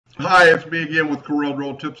Hi, it's me again with Corel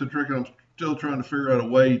Draw Tips and Tricks, and I'm still trying to figure out a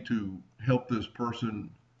way to help this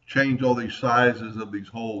person change all these sizes of these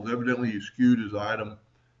holes. Evidently, he skewed his item,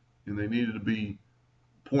 and they needed to be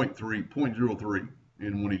 0.03,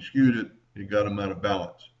 and when he skewed it, it got him out of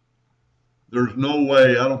balance. There's no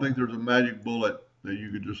way, I don't think there's a magic bullet that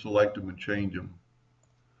you could just select them and change them.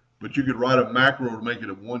 But you could write a macro to make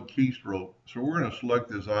it a one keystroke. So we're going to select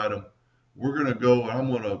this item. We're going to go, and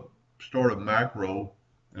I'm going to start a macro,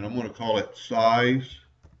 and I'm going to call it size.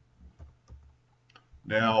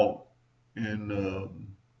 Now, in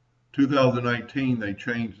 2019, they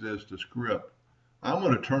changed this to script. I'm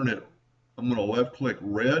going to turn it, I'm going to left click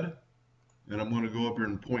red, and I'm going to go up here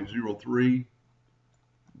in 0.03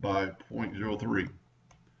 by 0.03.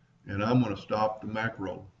 And I'm going to stop the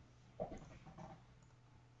macro.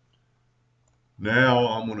 Now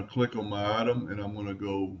I'm going to click on my item, and I'm going to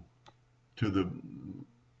go to the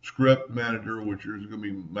script manager, which is going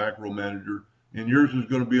to be macro manager, and yours is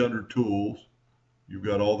going to be under tools. You've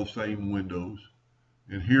got all the same windows,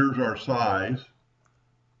 and here's our size.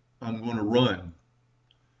 I'm going to run.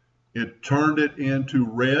 It turned it into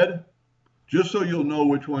red, just so you'll know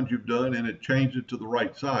which ones you've done, and it changed it to the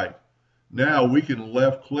right side. Now we can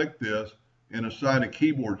left click this and assign a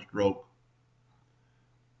keyboard stroke,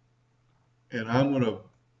 and I'm going to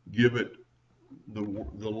give it the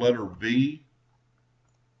letter V.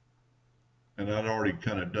 And I'd already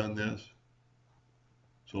kind of done this.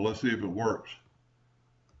 So let's see if it works.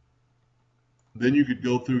 Then you could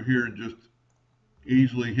go through here and just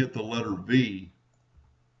easily hit the letter V,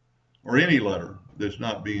 or any letter that's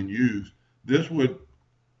not being used. This would,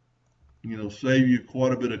 save you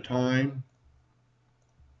quite a bit of time.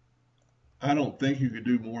 I don't think you could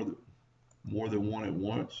do more than one at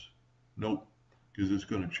once. Nope, because it's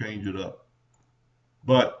going to change it up.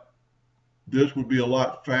 But this would be a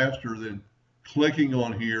lot faster than clicking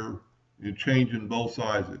on here and changing both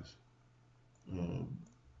sizes.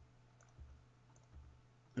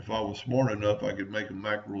 If I was smart enough, I could make a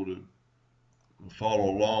macro to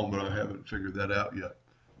follow along, but I haven't figured that out yet.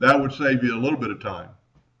 That would save you a little bit of time.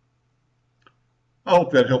 I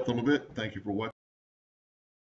hope that helped a little bit. Thank you for watching.